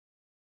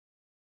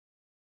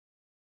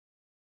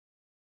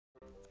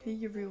Hey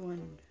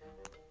everyone.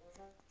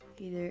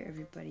 Hey there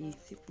everybody,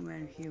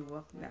 Superman here.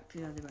 Welcome back to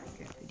another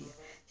Minecraft video.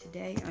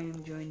 Today I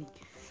am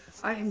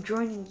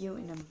joining you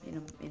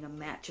in a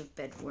match of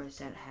bedwars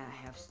that I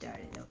have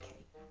started. Okay.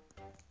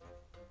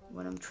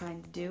 What I'm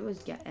trying to do is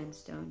get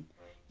endstone.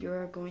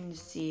 You're going to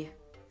see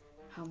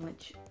how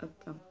much a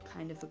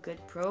kind of a good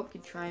pro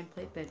can try and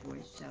play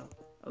bedwars. So,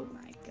 oh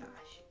my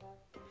gosh.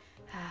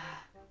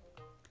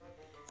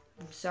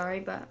 I'm sorry,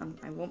 but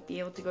I won't be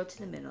able to go to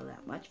the middle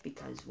that much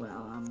because,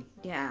 well,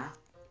 yeah.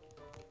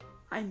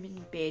 I'm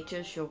in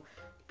beta, so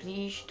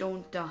please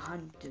don't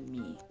hunt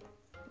me.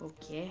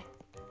 Okay?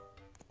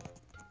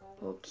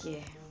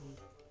 Okay.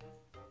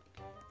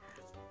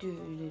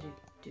 I'm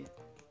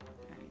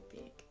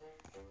big.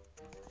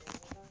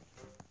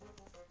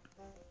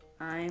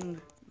 I'm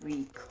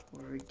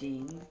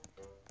recording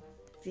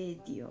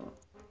video.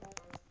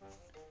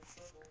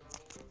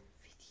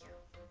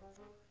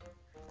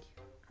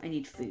 I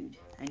need food.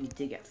 I need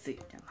to get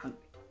food. I'm hungry.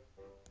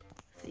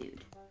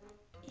 Food.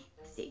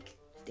 Steak.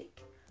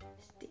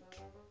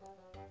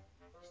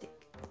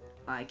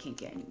 I can't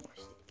get any more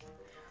steak.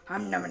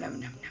 Nom nom nom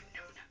nom nom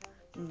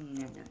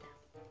nom.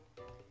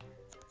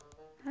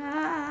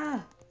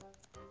 Ah!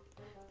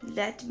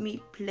 Let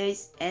me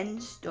place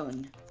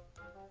endstone.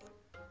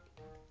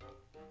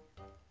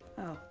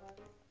 Oh.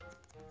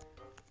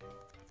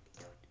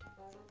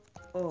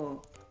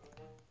 Oh.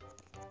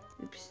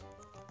 Oops.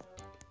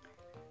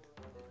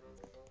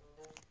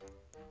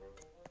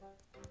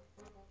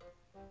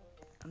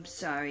 I'm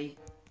sorry.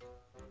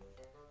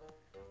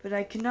 But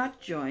I cannot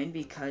join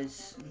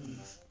because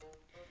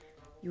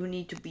you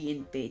need to be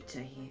in beta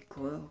here,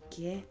 cool,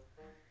 okay?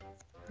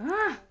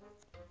 Ah!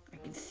 I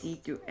can see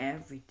through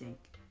everything.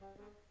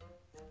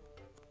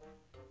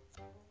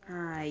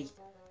 Hi.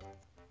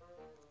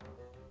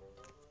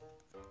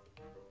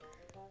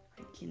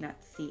 I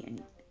cannot see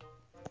anything.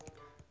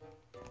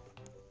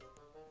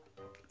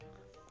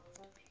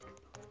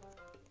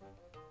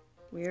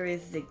 Where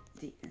is the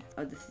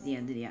oh, this is the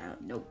end of the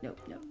island. Nope.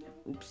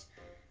 Oops.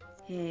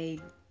 Hey.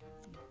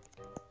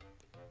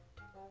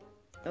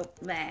 Oh,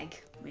 lag.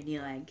 Mighty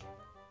lag.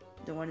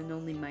 The one and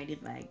only mighty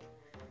lag.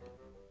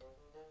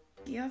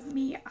 Give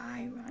me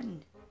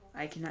iron.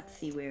 I cannot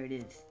see where it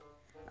is.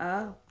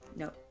 Oh,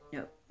 no.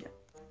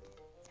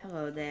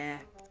 Hello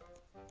there.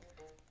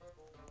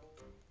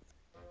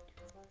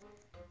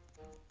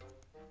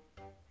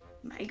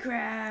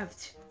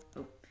 Minecraft.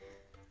 Oh,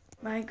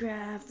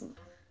 Minecraft.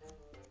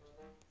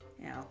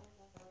 Ow.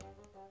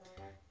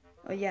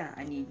 Oh yeah,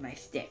 I need my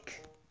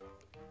stick.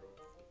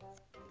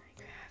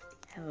 Minecraft.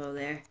 Hello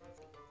there.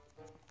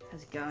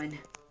 How's it going?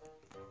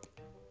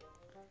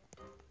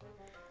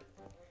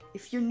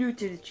 If you're new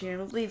to the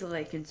channel, leave a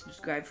like and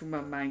subscribe for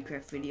more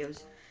Minecraft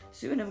videos.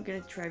 Soon I'm gonna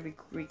try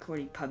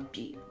recording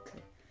PUBG.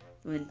 Okay.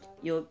 When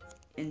you'll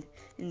in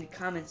the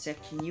comment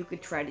section, you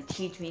could try to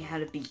teach me how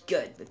to be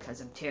good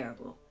because I'm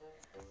terrible.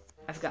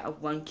 I've got a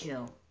 1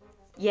 kill.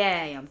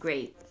 Yay! I'm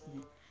great.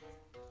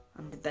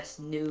 I'm the best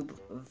noob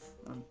of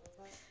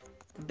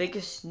the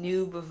biggest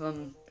noob of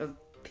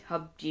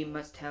PUBG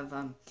must have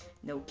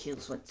no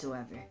kills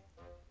whatsoever.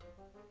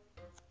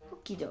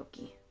 Okie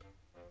dokie.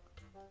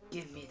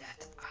 Give me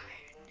that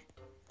iron.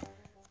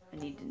 I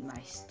needed my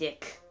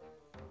stick.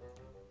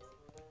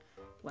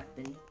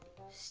 Weapon.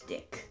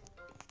 Stick.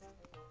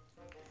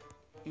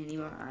 Any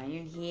more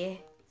iron here?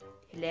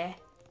 Hello?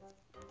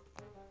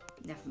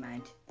 Never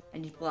mind. I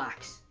need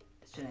blocks.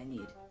 That's what I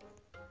need.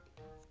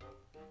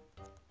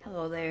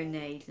 Hello there,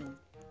 Nathan.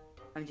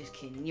 I'm just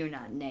kidding. You're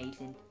not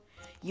Nathan.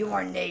 You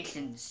are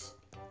Nathan's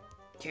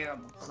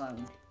terrible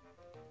clone.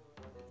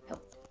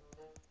 Help.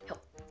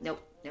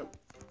 Nope.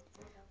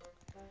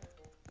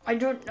 I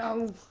don't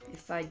know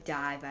if I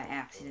die by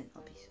accident.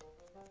 I'll be so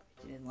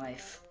in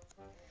life.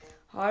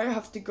 I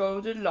have to go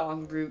the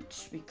long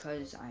route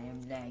because I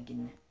am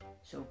lagging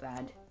so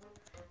bad.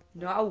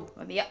 No,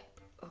 let me up.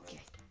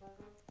 Okay.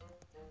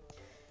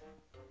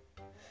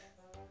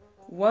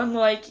 1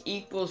 like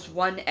equals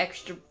 1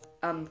 extra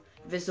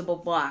visible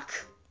block.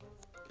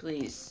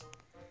 Please.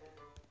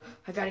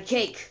 I got a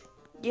cake.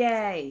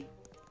 Yay.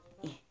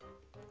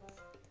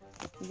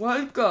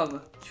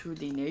 Welcome to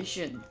the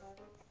nation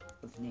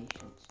of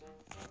nations.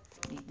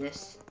 I need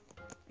this.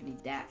 I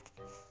need that.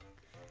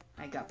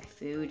 I got my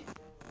food.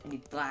 I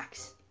need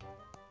blocks.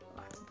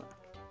 Lots of blocks.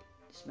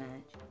 This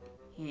much.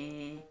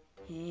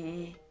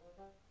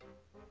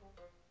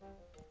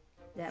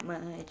 That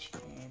much.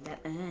 And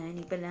that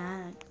many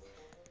blocks.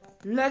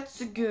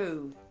 Let's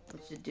go.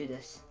 Let's do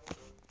this.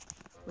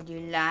 Would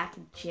you like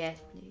a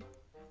chest, please?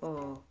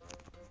 Oh.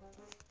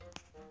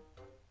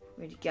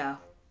 Where'd it go?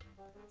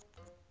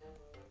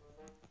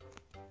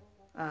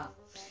 Oh.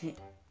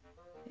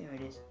 There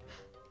it is.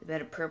 The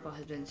bed of purple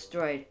has been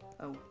destroyed.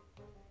 Oh.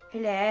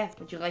 Hello.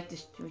 Would you like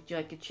this? Would you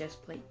like a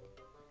chest plate?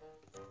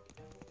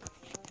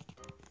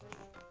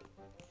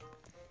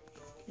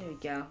 There we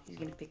go. He's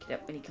gonna pick it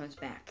up when he comes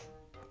back.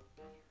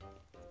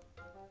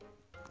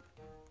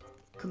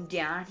 Come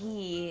down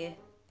here.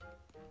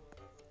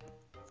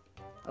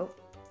 Oh.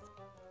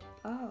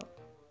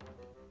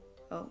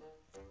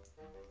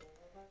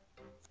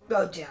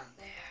 Go down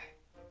there.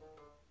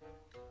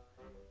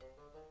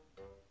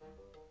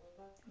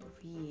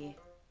 Over here.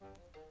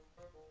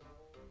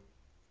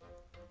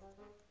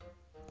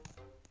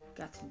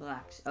 Got some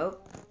blocks. Oh.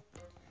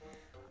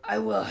 I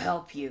will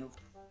help you.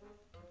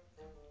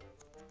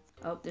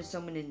 Oh, there's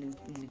someone in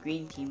the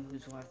green team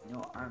who's worth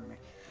no armor.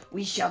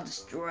 We shall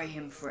destroy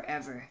him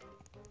forever.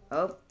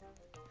 Oh.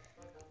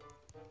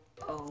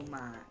 Oh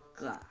my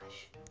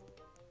gosh.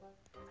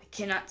 I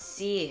cannot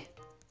see.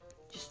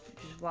 Just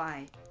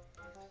why?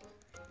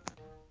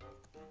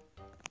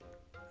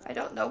 I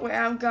don't know where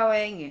I'm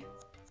going.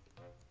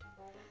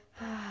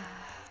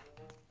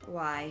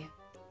 Why?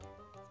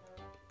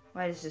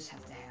 Why does this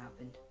have to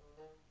happen?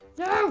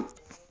 No!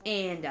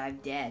 And I'm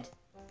dead.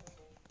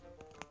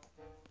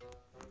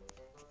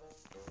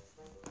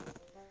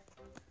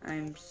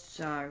 I'm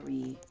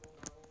sorry.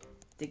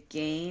 The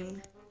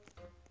game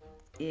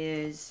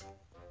is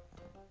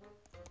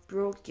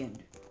broken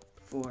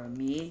for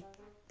me.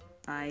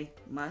 I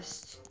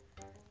must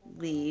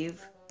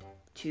leave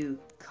to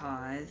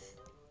cause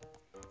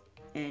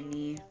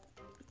any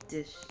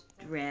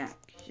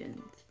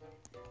distractions.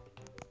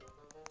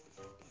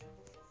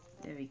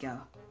 There we go.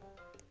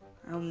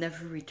 I'll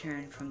never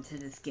return to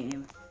this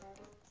game.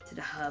 To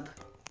the hub.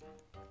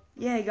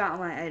 Yeah, I got all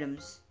my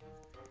items.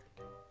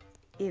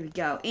 Here we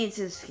go.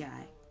 Into the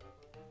sky.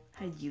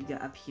 How did you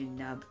get up here,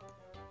 nub?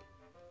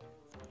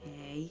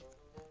 Hey.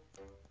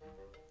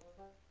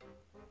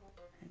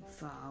 I'm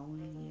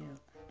following you.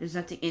 There's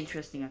nothing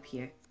interesting up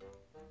here.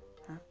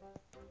 Huh?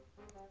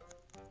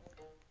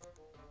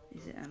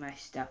 Am I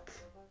stuck?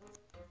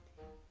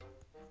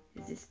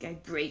 Did this guy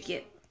break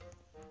it?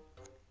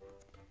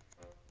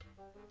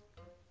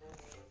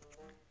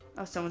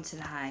 Oh, someone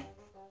said hi.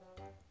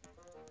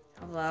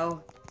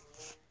 Hello?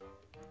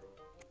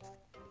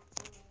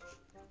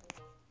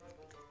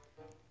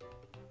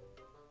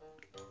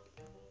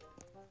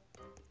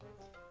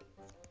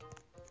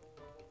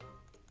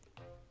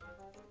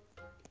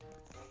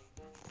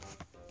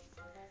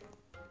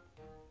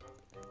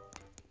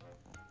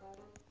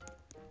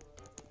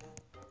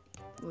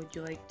 Would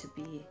you like to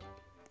be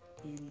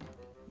in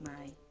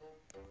my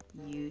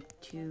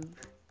YouTube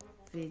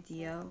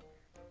video?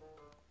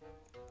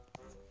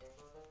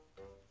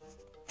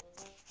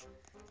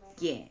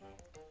 Yeah.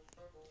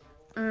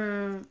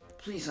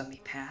 Please let me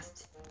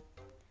past.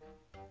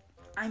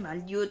 I'm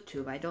on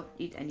YouTube. I don't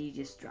need any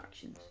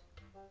distractions.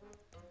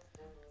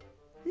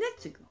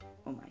 Let's go.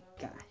 Oh my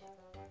gosh.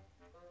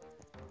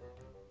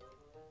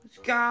 Let's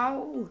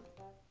go.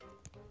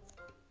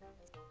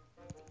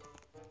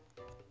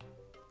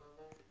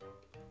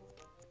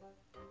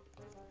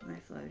 Am I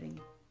floating?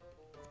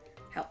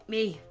 Help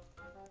me.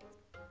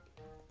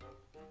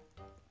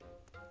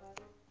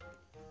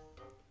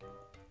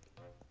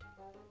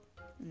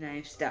 And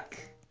I'm stuck.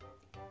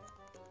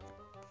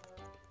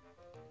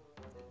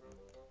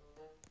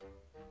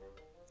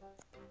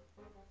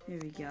 Here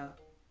we go.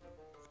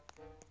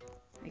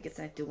 I guess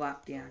I have to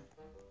walk down.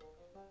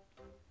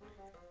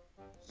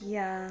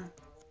 Yeah.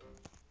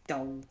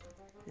 Oh,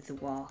 there's a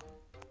wall.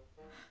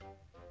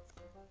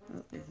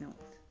 Oh, there's no one.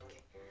 Okay.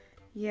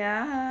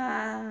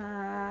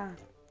 Yeah.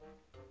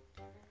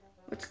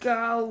 Let's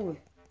go.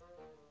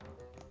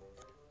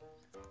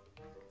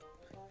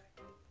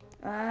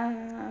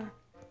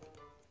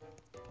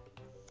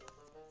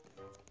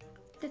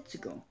 Let's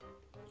go.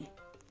 Yeah.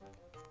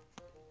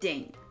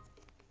 Dang.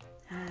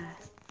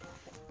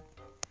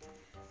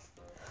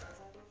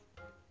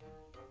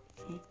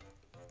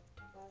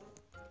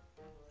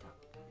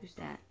 Who's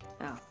that?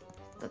 Oh,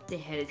 thought they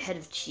had a head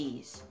of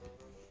cheese.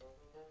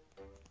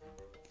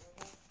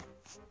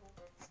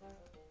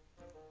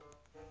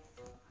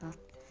 Huh?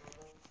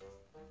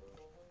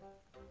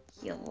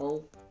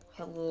 Hello.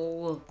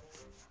 Hello.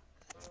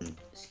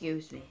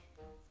 Excuse me.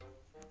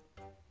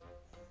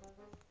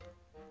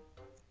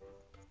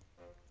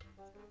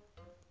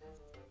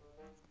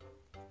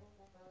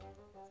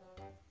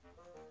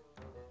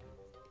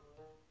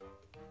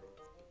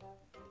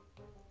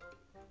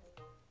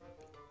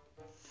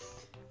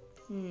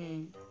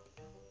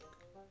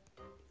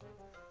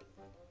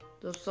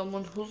 There's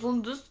someone who's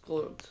on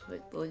Discord.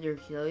 Like, later,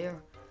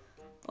 here.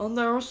 And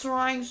they're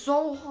trying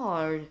so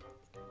hard.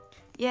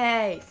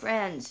 Yay,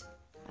 friends.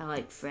 I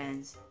like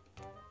friends.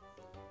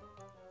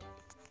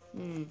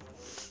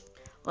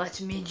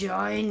 Let me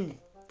join,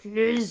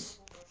 please.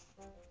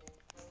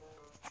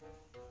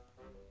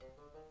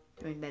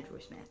 Join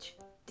bedwars match.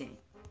 Dang.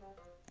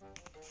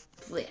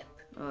 Flip.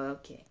 Oh,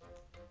 okay.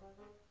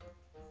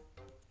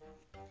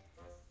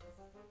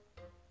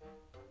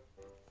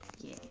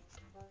 Yeah.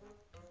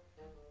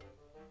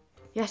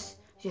 Yes.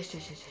 Yes.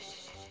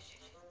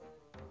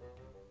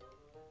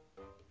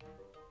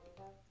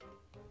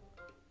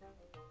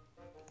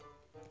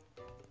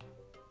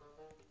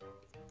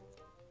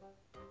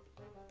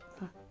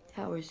 Huh,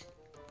 towers.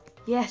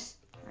 Yes,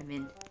 I'm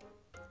in.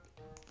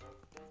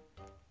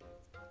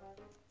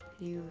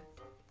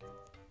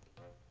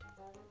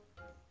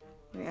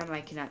 Where am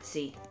I? Cannot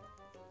see.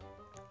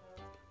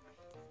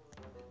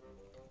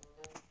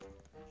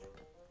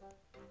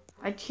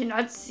 I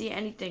cannot see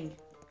anything.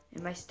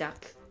 Am I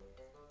stuck?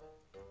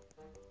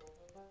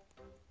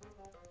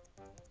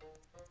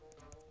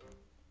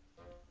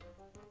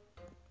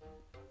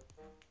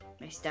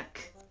 Am I stuck?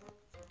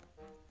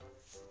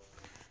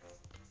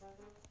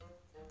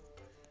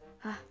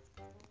 Huh?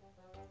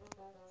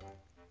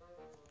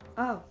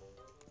 Oh.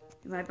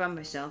 Am I by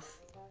myself?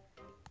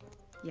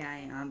 Yeah,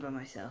 I'm by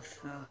myself.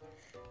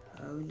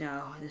 Oh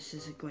no, this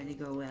isn't going to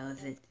go well,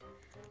 is it?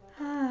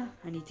 I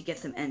need to get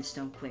some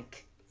endstone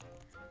quick.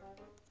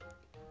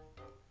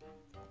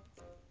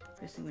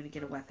 First I'm going to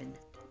get a weapon.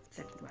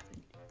 Second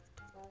weapon.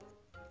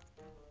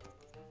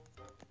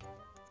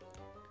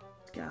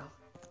 Let's go.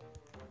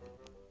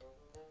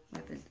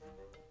 Weapon.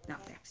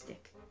 Knockback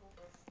stick.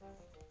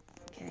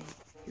 Okay,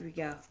 here we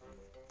go.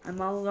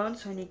 I'm all alone,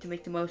 so I need to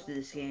make the most of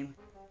this game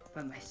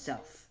by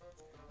myself.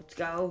 Let's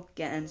go.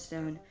 Get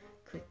endstone.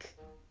 Quick.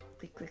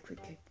 Quick, quick,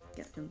 quick, quick.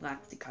 Get some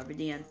blocks to cover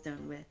the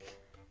endstone with.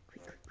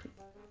 Quick, quick, quick.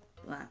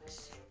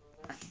 Blocks.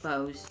 That's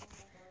bows.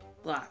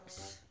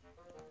 Blocks.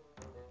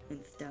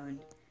 Endstone.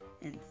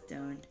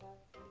 Endstone.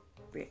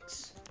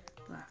 Bricks.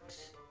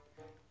 Blocks.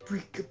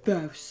 Brick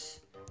bows.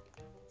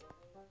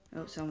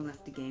 Oh, someone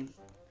left the game.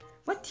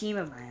 What team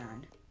am I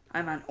on?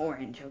 I'm on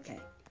orange. Okay.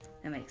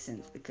 That makes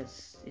sense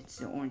because it's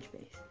the orange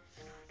base.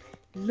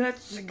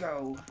 Let's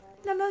go.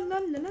 La la la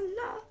la la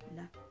la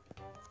la.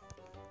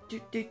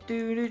 Do do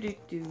do do do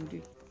do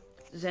do.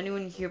 Does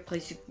anyone here play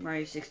Super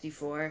Mario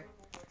 64?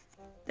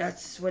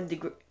 That's one of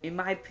the, in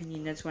my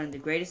opinion, that's one of the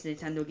greatest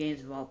Nintendo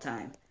games of all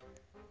time.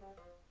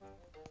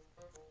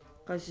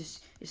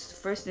 Because it's the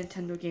first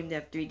Nintendo game to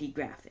have 3D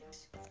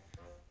graphics.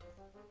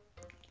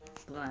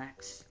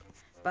 Blacks.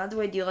 By the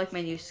way, do you like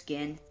my new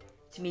skin?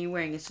 It's me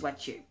wearing a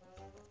sweatshirt.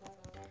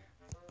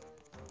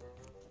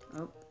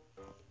 Oh.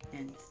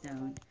 And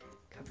stone.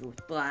 Covered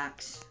with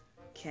blacks.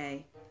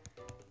 Okay.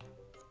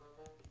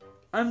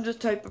 I'm the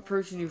type of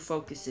person who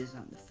focuses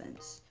on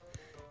defense.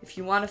 If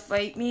you want to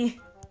fight me,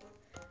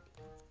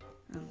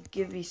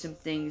 give me some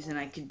things and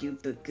I can do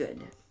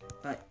good.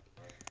 But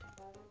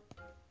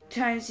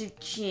times have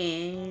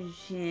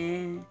changed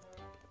and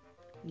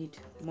need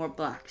more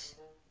blocks.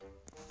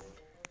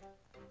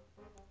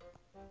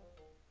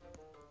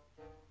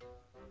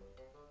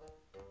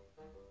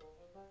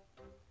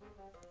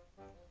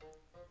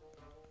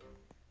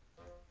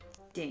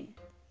 Dang.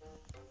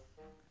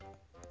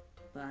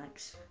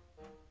 Blocks.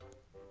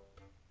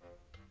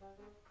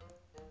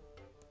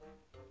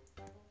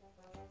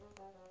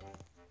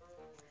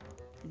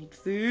 I need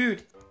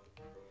food.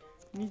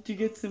 I need to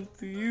get some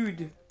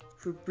food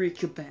for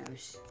Brick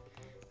Boss.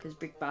 Because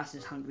Brick Boss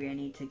is hungry, I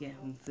need to get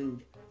him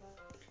food.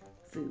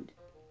 Food.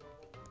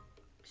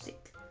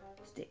 Stick.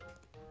 Stick.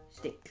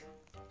 Stick.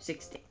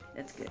 6 stick.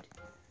 That's good.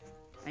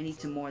 I need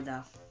some more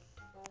though.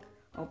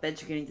 All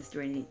beds are getting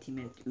destroyed in 18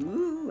 minutes.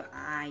 Ooh,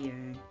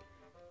 iron.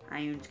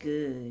 Iron's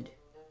good.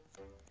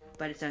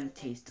 But it doesn't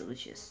taste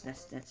delicious.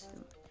 That's the...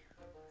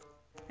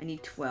 I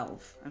need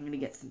 12. I'm gonna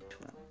get some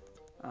 12.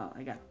 Oh,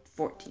 I got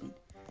 14.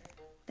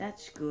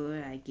 That's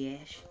good, I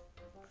guess.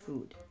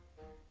 Food.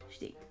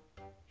 Steak.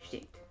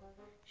 Steak.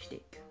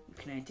 Steak. What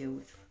can I do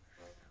with...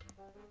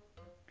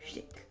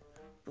 Steak.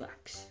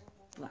 Blocks.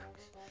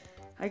 Blocks.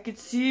 I could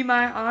see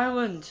my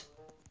island.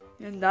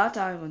 And that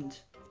island.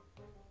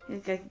 I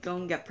think I could go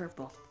and get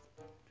purple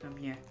from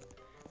here.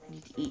 I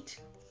need to eat.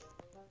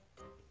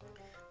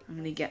 I'm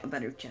gonna get a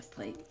better chest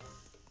plate.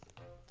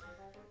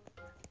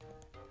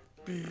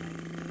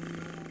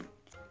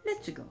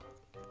 Let's go.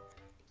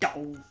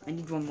 Oh, I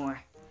need one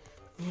more.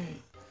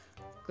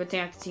 Good thing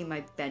I can see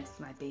my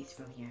base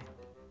from here.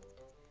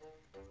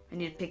 I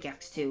need a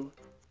pickaxe too.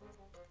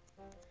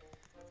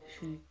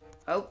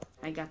 Oh,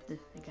 I got this.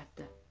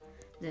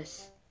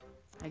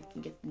 I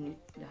can get the new.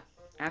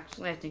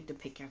 Actually, I think the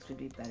pickaxe would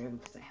be better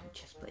because I have a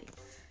chest plate.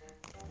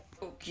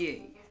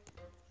 Okay,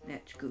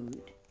 that's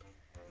good.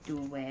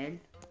 Doing well.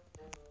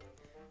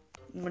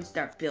 I'm gonna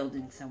start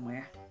building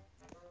somewhere.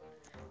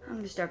 I'm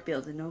gonna start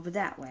building over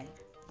that way.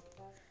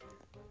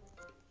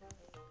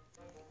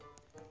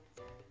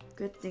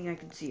 Good thing I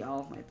can see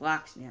all of my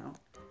blocks now.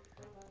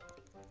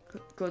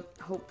 Good.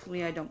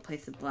 Hopefully I don't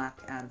place a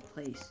block out of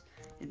place.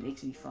 It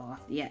makes me fall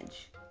off the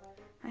edge.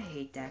 I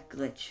hate that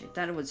glitch. I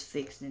thought it was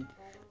fixed in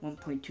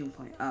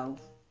 1.2.0.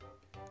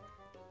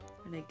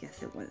 And I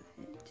guess it wasn't.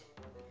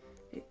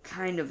 It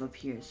kind of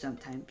appears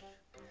sometimes.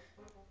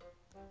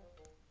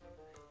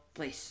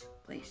 Place.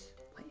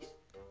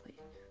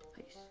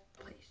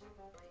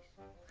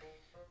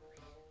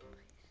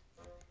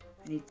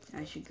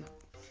 I should go.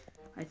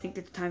 I think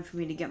it's time for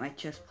me to get my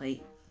chest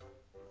plate.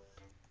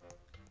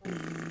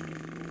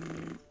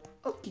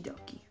 Okie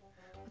dokie.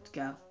 Let's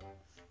go.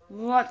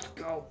 Let's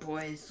go,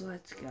 boys.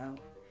 Let's go.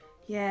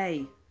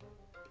 Yay.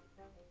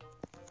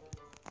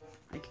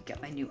 I could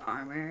get my new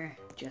armor.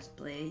 Chest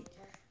plate.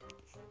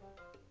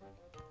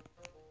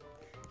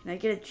 Can I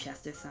get a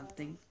chest or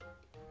something?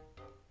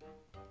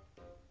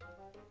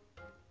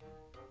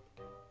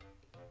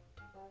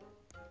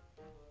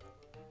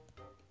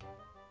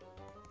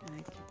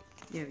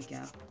 There we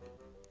go.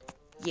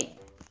 Yeah.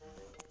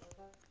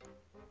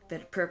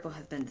 But purple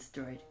has been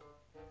destroyed.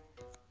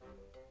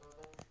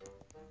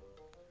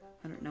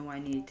 I don't know why I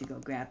needed to go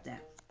grab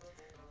that.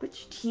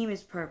 Which team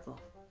is purple?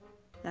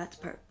 That's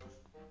purple.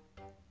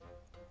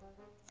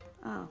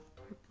 Oh,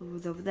 purple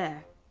was over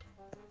there.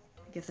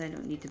 I guess I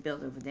don't need to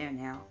build over there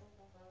now.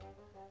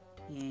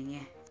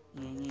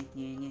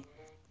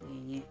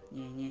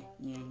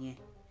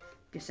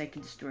 Guess I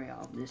can destroy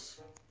all of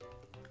this.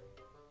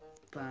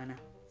 But,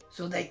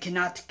 so they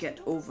cannot get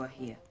over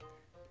here.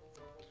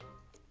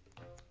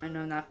 And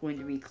I'm not going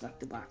to recollect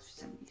the box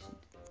for some reason.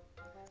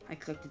 I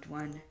collected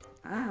one.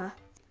 Ah.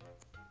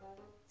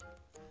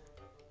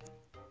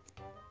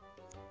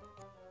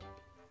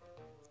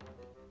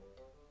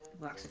 The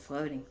blocks are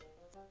floating.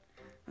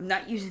 I'm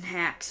not using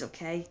hacks,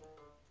 okay?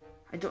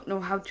 I don't know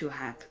how to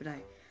hack, but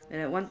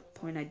at one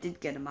point I did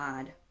get a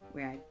mod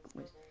where I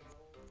was.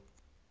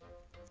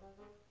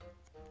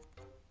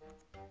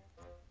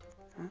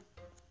 Huh?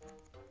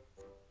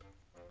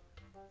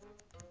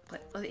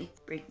 Let me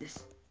break this.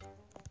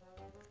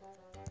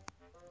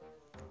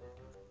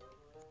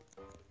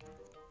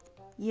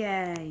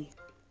 Yay!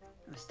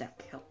 I'm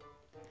stuck. Help.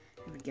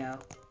 There we go.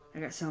 I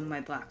got some of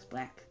my blocks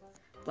back.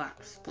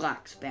 Blocks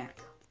back.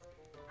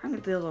 I'm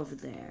gonna build over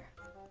there.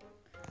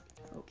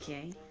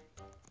 Okay.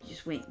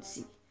 Just wait and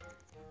see.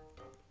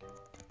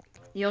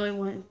 The only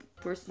one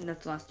person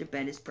that's lost their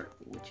bed is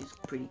purple, which is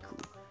pretty cool.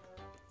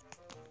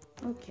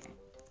 Okay.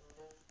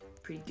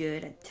 Pretty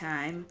good at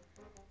time.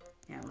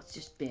 Now let's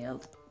just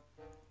build.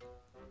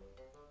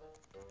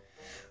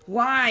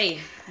 Why?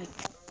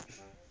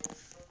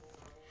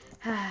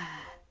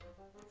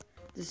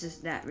 Does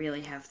that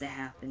really have to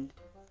happen?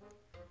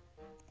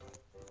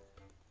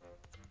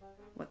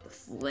 What the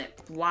flip?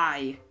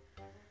 Why?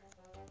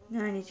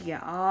 Now I need to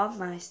get all of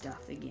my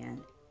stuff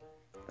again.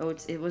 Oh,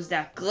 it was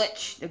that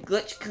glitch. The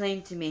glitch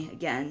claimed to me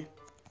again.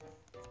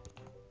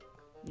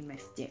 Need my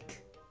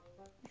stick.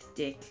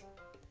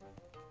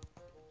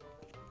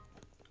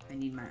 I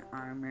need my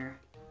armor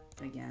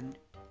again.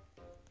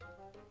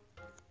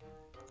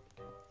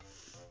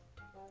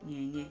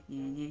 Need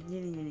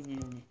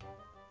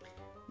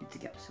to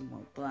get some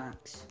more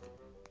blocks.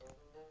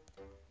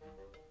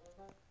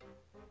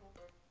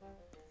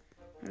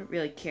 I don't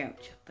really care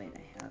which plate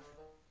I have.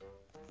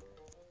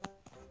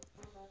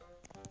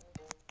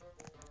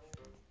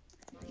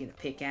 Get a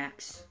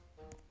pickaxe.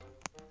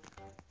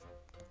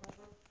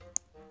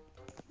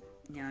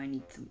 Now I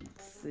need some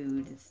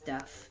food and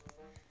stuff.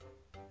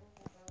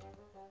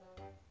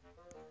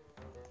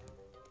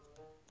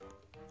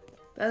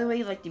 By the way,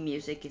 you like the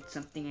music? It's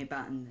something I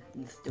bought in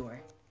the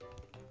store.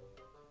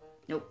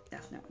 Nope,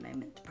 that's not what I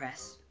meant to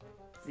press.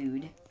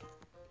 Food.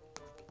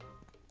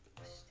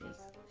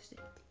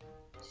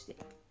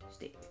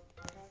 Steak.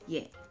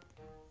 Yeah.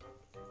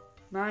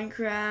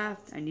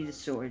 Minecraft. I need a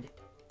sword.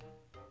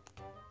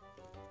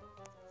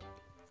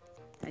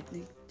 I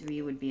think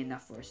 3 would be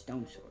enough for a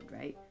stone sword,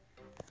 right?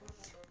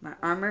 My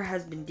armor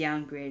has been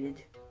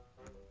downgraded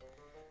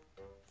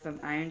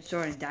from iron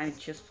sword and diamond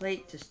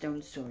chestplate to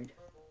stone sword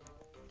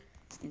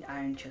and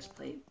iron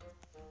chestplate.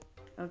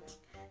 Okay,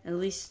 at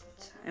least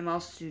I'm all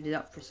suited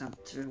up for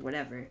something or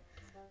whatever.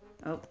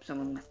 Oh,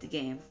 someone left the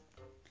game.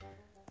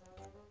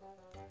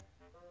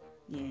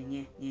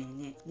 Yeah.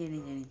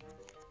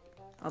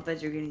 All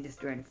beds are getting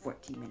destroyed in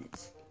 14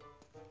 minutes.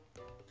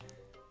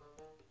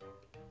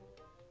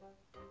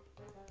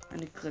 I'm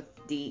gonna click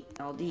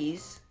all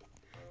these.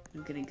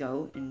 I'm gonna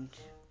go and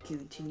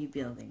continue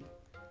building.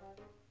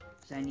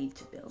 So I need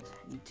to build.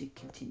 I need to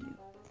continue.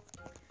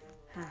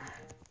 I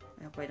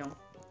hope I don't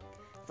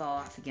fall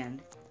off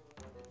again.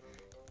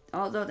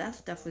 Although that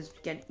stuff was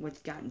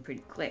gotten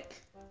pretty quick.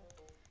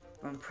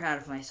 I'm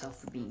proud of myself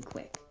for being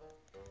quick.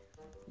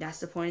 That's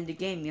the point of the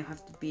game. You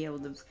have to be able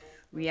to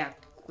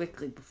react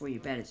quickly before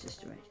your bed is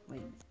destroyed.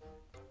 Wait a minute.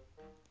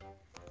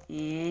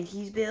 And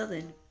he's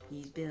building.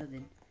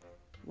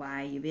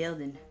 Why are you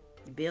building?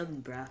 You're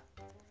building, bruh.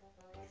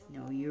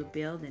 No, you're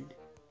building.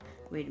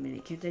 Wait a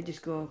minute. Can't I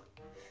just go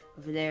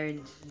over there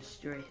and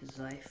destroy his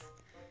life?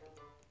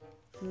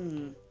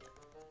 I'll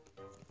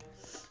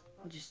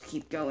just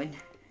keep going.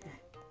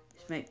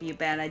 This might be a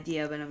bad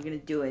idea, but I'm gonna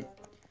do it.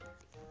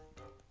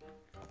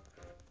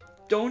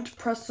 Don't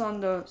press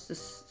on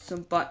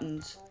some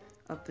buttons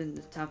up in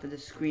the top of the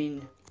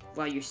screen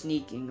while you're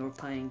sneaking or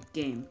playing a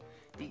game,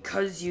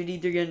 because you'd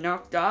either get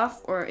knocked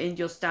off and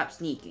you'll stop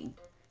sneaking.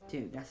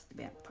 Dude, that's the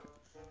bad part.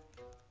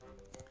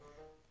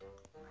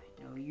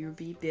 I know you'll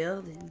be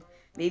building.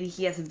 Maybe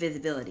he has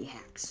invisibility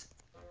hacks.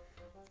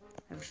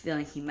 I have a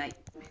feeling he might.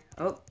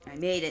 Oh, I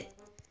made it.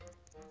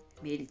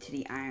 Made it to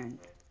the iron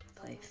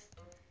place.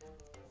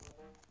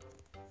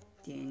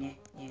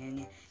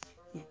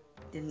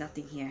 There's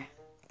nothing here.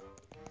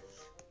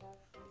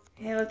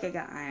 Hey, look, I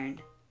got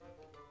iron.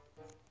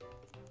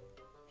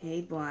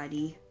 Hey,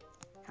 buddy.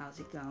 How's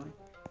it going?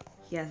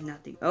 He has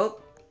nothing.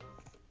 Oh!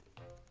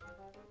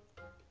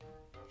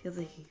 Feels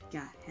like he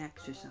got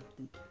hacks or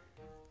something.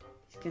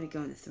 He's gonna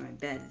go into my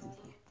bed, isn't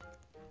he?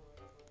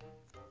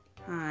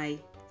 Hi.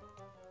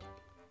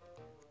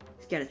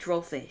 He's got a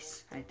troll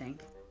face, I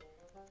think.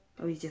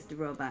 Oh, he's just a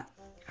robot.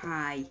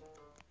 Hi.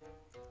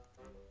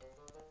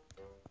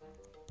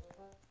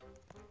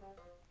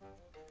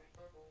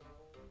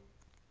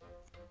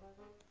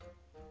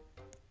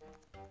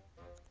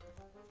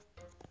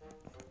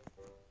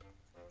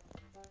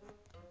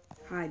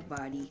 Hi,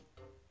 buddy.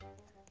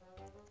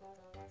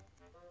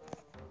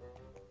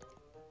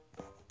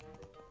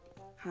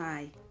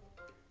 Hi.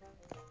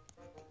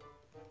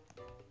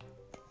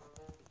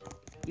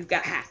 You've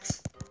got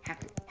hacks.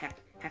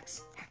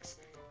 Hacks.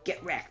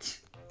 Get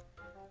wrecked.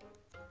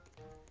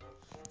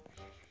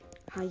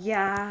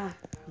 Hiya.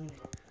 I'm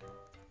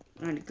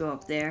gonna go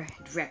up there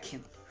and wreck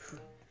him.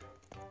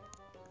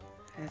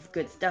 I have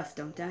good stuff,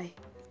 don't I?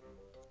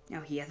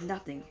 Now he has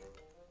nothing.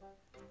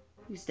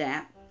 Who's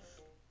that?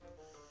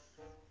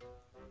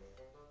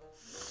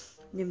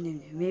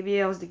 Maybe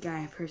that was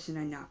the person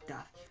I knocked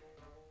off.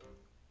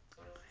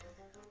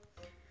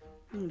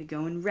 I'm gonna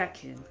go and wreck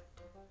him.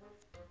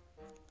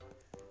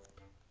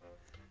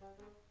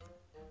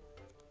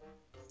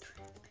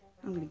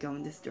 I'm gonna go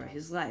and destroy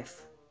his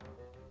life.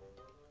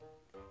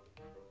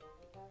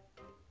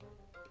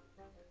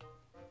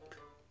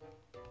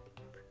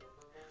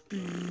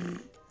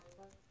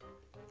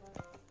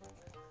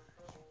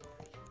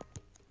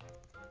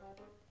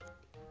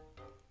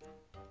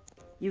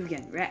 You're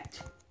getting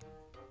wrecked.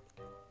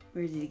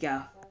 Where did he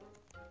go?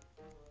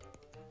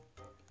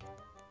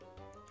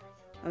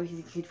 Oh,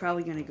 he's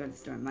probably gonna go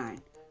destroy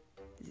mine.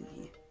 Isn't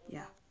he?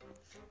 Yeah.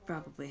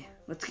 Probably.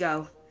 Let's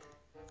go.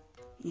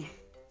 Yeah.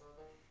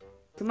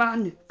 Come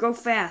on, go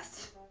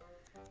fast.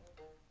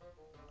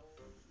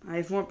 I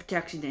have more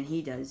protection than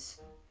he does.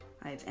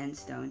 I have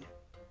endstone.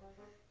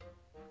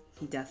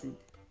 He doesn't.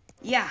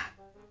 Yeah!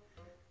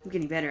 I'm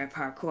getting better at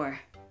parkour.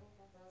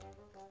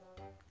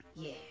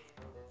 Yeah.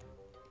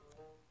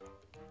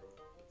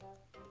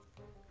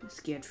 I'm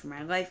scared for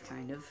my life,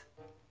 kind of.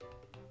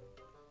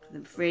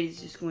 I'm afraid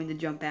he's just going to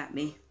jump at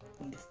me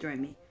and destroy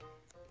me.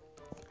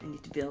 I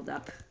need to build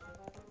up.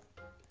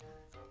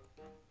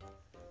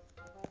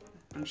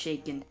 I'm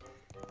shaking.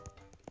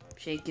 I'm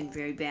shaking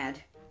very bad.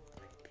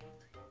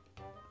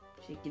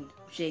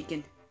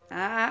 Shaking.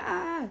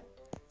 Ah!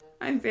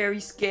 I'm very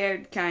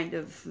scared, kind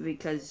of,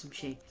 because I'm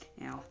shaking.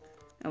 Ow.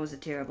 That was a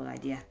terrible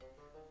idea.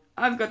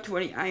 I've got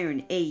 20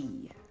 iron.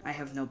 I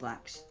have no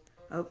blocks.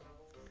 Oh.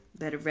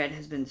 Bed of red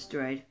has been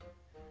destroyed.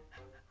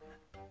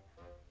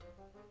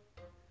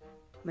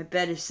 My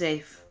bed is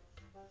safe.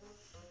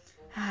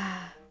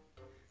 I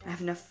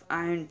have enough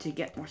iron to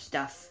get more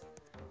stuff.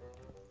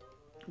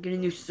 Get a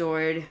new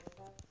sword.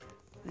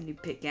 A new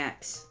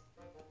pickaxe.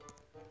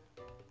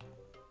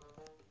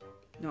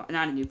 No,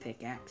 not a new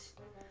pickaxe.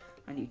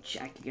 I can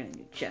get a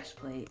new chest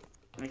plate.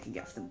 I can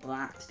get some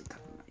blocks to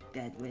cover my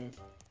bed with.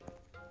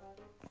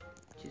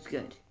 Which is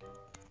good.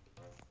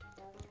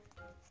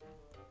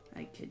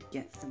 I could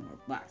get some more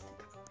blocks to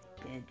cover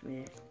my bed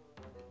with.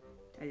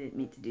 I didn't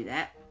mean to do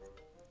that.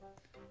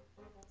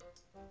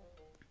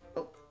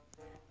 Oh,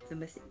 it's a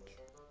mistake.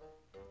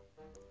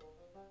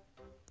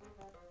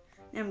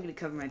 Now I'm going to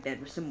cover my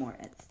bed with some more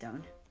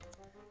redstone.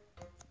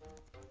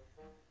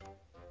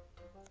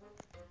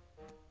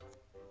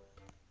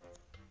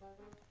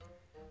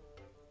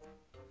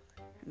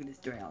 I'm going to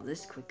destroy all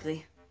this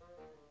quickly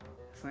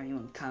before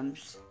anyone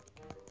comes.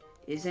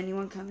 Is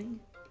anyone coming?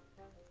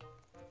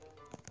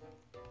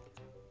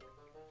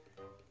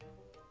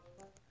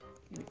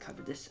 I'm going to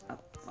cover this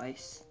up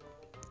twice.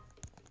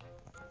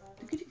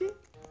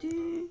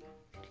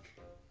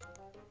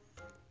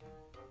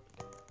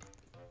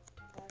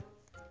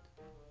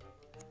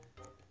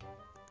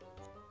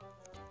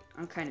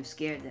 I'm kind of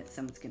scared that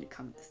someone's going to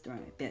come and destroy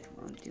my bed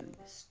while I'm doing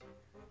this.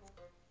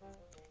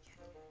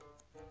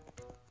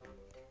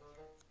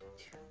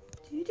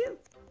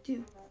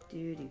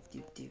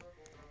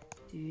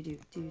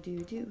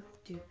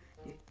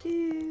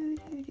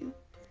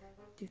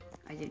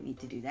 I didn't mean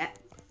to do that.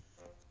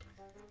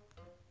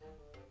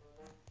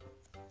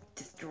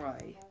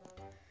 Destroy.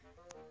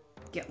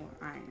 Get more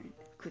iron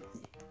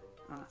quickly.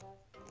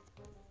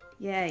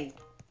 Yay!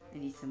 I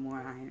need some more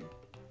iron.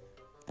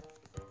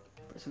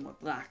 For some more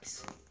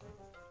blocks.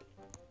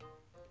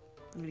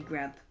 I'm gonna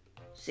grab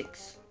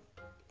 6,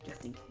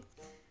 just in case.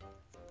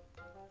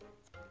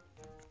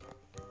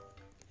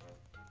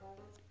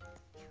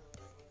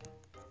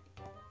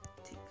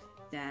 Take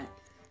that.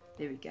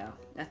 There we go.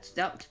 That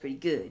looks pretty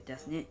good,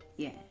 doesn't it?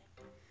 Yeah.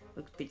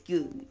 Looks pretty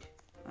good.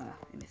 I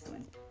missed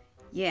one.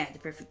 Yeah, the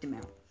perfect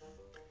amount.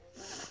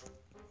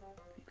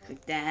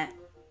 Click that.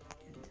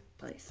 And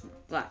place some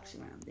blocks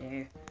around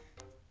there.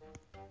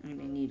 I'm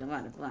gonna need a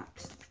lot of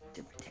blocks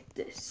to protect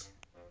this.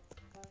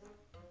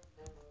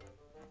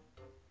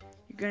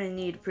 You're gonna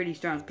need a pretty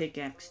strong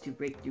pickaxe to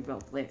break through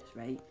both layers,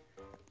 right?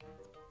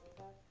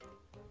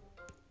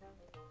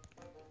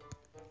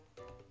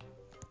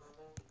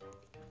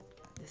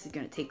 This is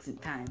gonna take some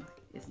time,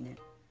 isn't it?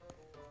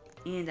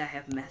 And I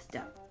have messed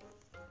up.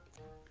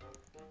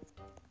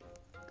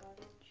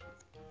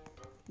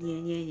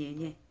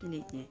 Yeah.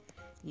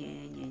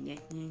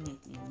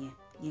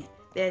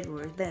 Bed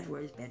wars.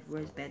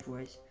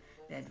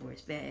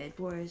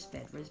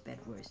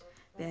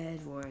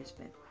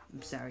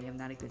 I'm sorry, I'm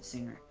not a good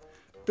singer.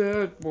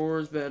 Bed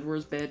wars.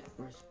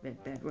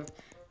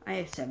 I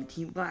have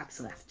 17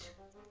 blocks left.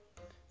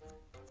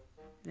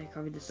 Did I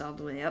cover this all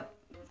the way up?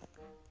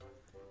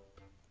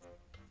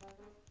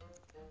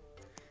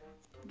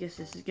 Guess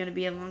this is gonna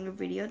be a longer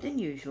video than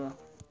usual.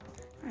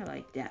 I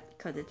like that,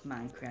 because it's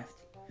Minecraft.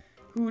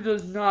 Who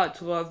does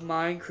not love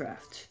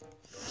Minecraft?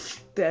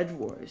 Bed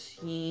Wars.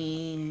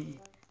 Yeah.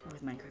 I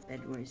like Minecraft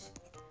Bed Wars.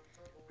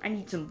 I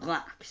need some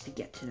blocks to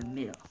get to the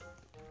middle.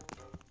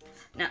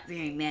 Not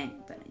very many,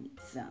 but I need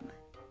some.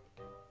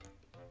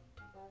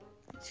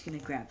 I'm just gonna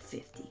grab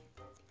 50.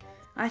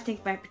 I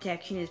think my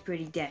protection is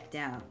pretty decked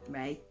out,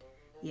 right?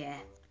 Yeah.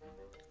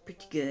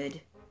 Pretty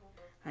good.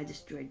 I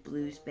destroyed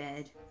Blue's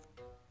bed.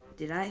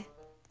 Did I?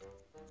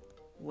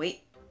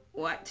 Wait,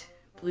 what?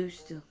 Blue's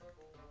still...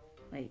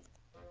 Wait.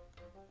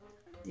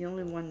 The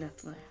only one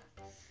that's left.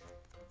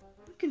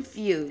 I'm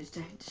confused.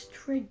 I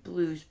destroyed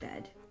Blue's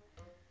bed.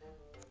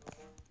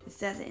 It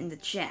says it in the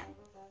chat.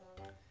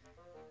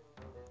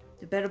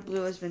 The bed of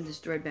Blue has been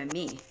destroyed by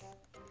me.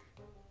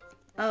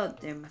 Oh,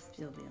 there must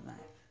still be alive.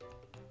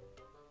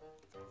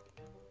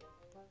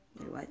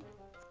 Wait, what?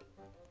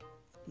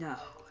 No.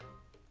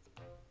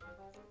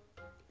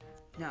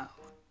 No.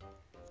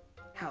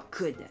 How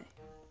could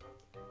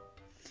they?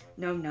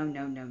 No, no,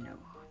 no, no, no.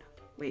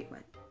 Wait,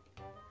 what?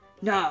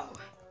 No!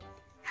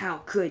 How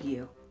could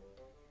you?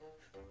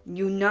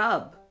 You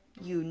nub.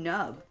 You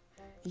nub.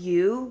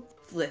 You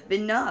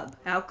flippin' nub.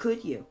 How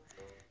could you?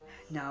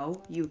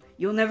 No,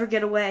 you'll never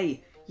get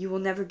away. You will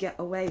never get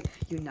away.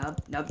 You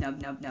nub, nub,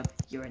 nub, nub, nub.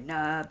 You're a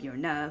nub, you're a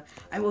nub.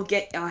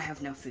 I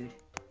have no food.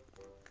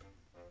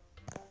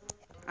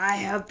 I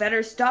have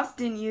better stuff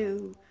than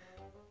you.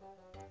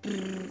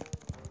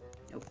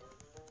 Nope.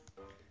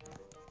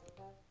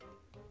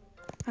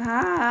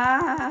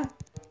 Ah.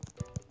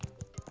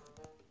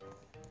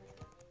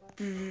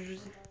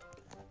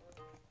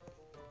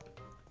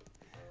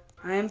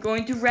 I am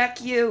going to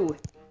wreck you.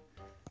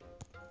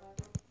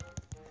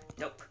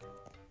 Nope.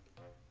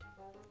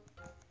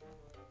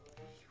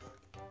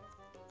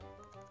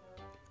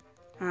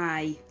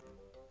 Hi.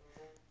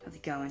 How's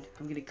it going?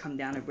 I'm gonna come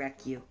down and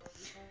wreck you.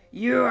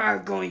 You are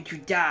going to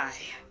die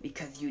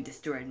because you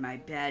destroyed my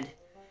bed.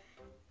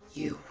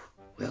 You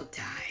will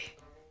die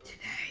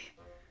today.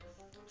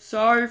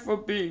 Sorry for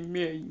being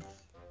mean.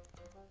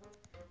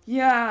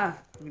 Yeah,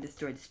 I'm gonna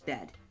destroy this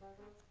bed.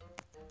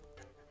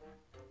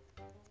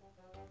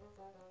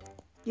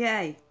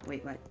 Yay!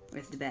 Wait, what?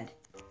 Where's the bed?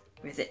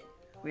 Where is it?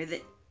 Where is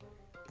it?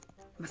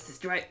 I must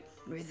destroy it.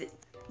 Where is it?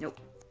 Nope.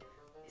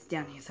 It's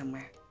down here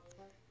somewhere.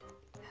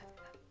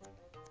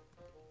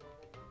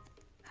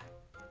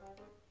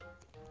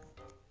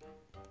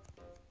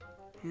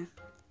 Yeah.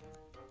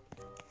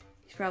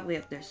 He's probably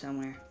up there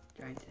somewhere,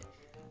 trying to...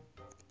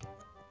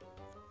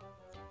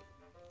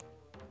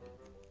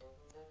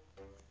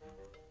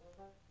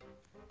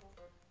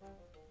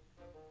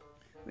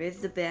 Where's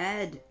the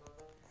bed?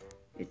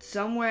 It's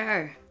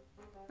somewhere.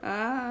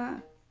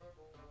 Ah.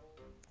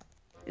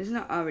 Isn't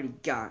it already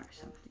gone or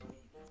something,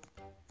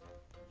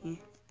 maybe?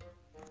 Yeah.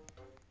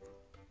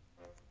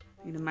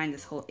 I'm gonna mine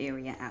this whole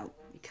area out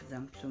because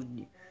I'm so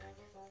new.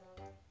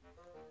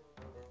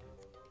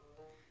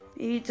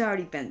 Maybe it's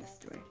already been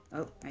destroyed.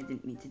 Oh, I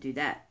didn't mean to do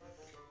that.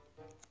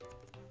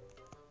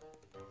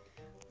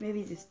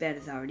 Maybe this bed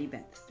has already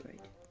been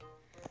destroyed.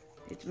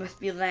 It must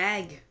be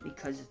lag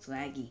because it's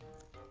laggy.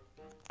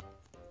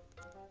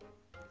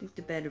 I think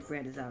the bed of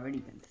red has already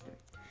been destroyed.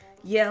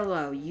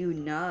 Yellow, you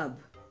nub.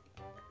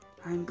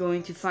 I'm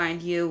going to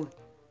find you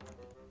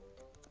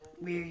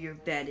where your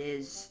bed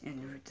is.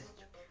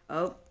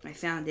 Oh, I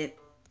found it.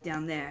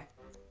 Down there.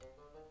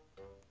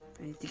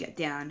 I need to get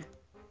down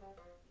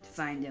to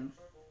find him.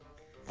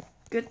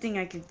 Good thing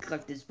I can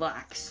collect his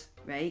blocks,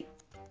 right?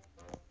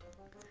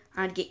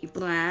 I'd get your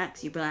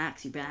blocks, your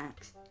blocks, your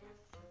blocks.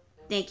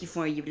 Thank you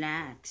for your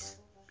blocks.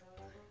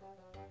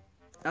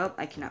 Oh,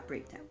 I cannot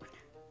break that one.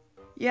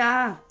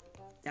 Yeah,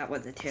 that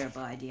was a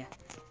terrible idea.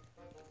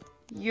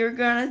 You're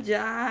gonna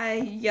die,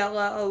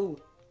 Yellow.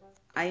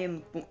 I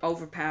am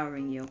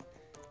overpowering you.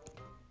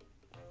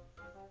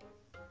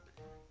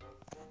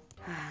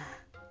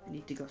 I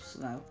need to go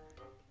slow,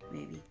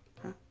 maybe,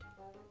 huh?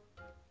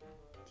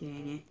 I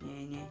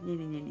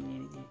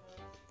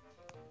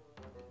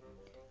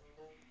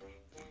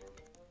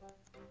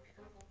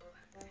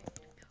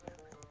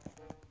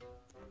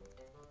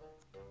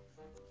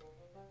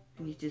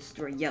need to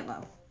destroy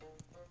Yellow.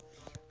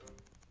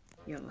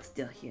 Yellow's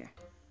still here.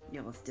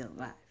 Yellow's still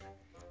alive.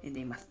 And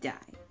they must die.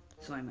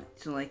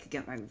 So I could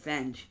get my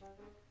revenge.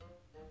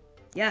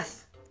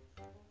 Yes!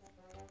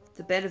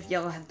 The bed of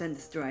Yellow has been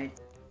destroyed.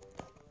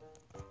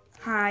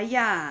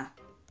 Hi-ya!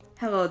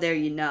 Hello there,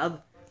 you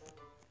nub.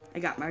 I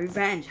got my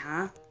revenge,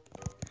 huh?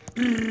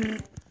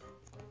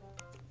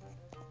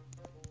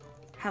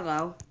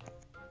 Hello.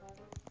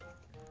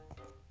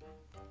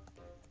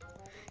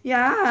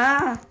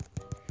 Yeah!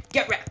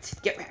 Get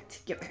wrecked! Get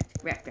wrecked! Get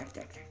wrecked! Wrecked, wrecked,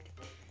 wrecked, wrecked.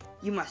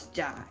 You must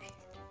die.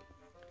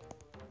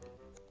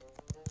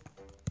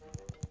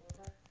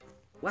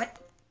 What?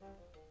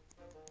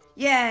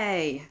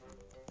 Yay!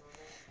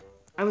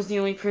 I was the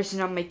only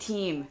person on my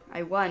team.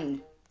 I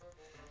won.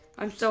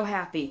 I'm so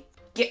happy.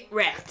 Get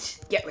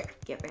wrecked. Get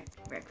wrecked. Get wrecked.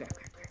 Wrecked, wrecked,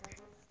 wrecked,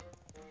 wrecked.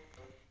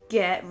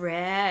 Get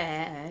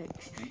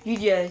wrecked. You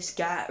just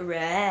got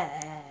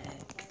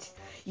wrecked.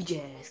 You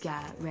just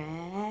got wrecked.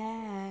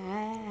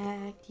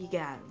 You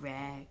got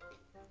wrecked.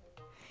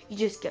 You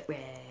just got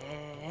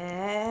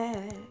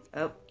wrecked.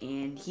 Oh,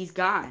 and he's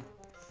gone.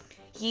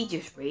 He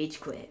just rage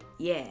quit.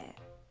 Yeah.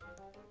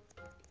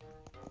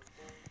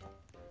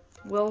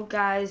 Well,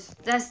 guys,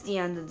 that's the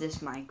end of this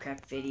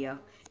Minecraft video.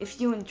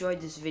 If you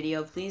enjoyed this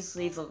video, please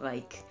leave a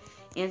like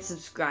and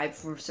subscribe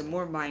for some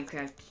more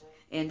Minecraft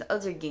and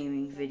other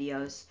gaming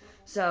videos.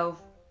 So,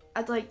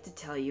 I'd like to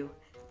tell you,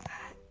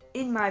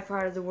 in my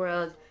part of the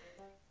world,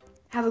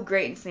 have a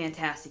great and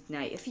fantastic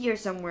night. If you're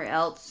somewhere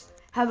else,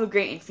 have a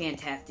great and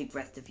fantastic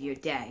rest of your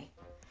day.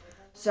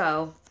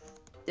 So,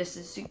 this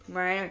is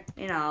Superminer,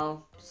 and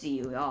I'll see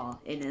you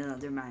all in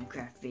another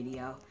Minecraft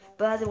video.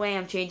 By the way,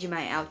 I'm changing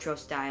my outro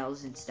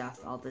styles and stuff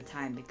all the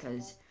time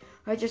because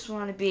I just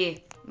want to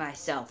be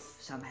myself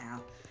somehow.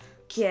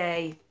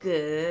 Okay,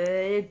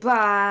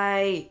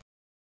 goodbye.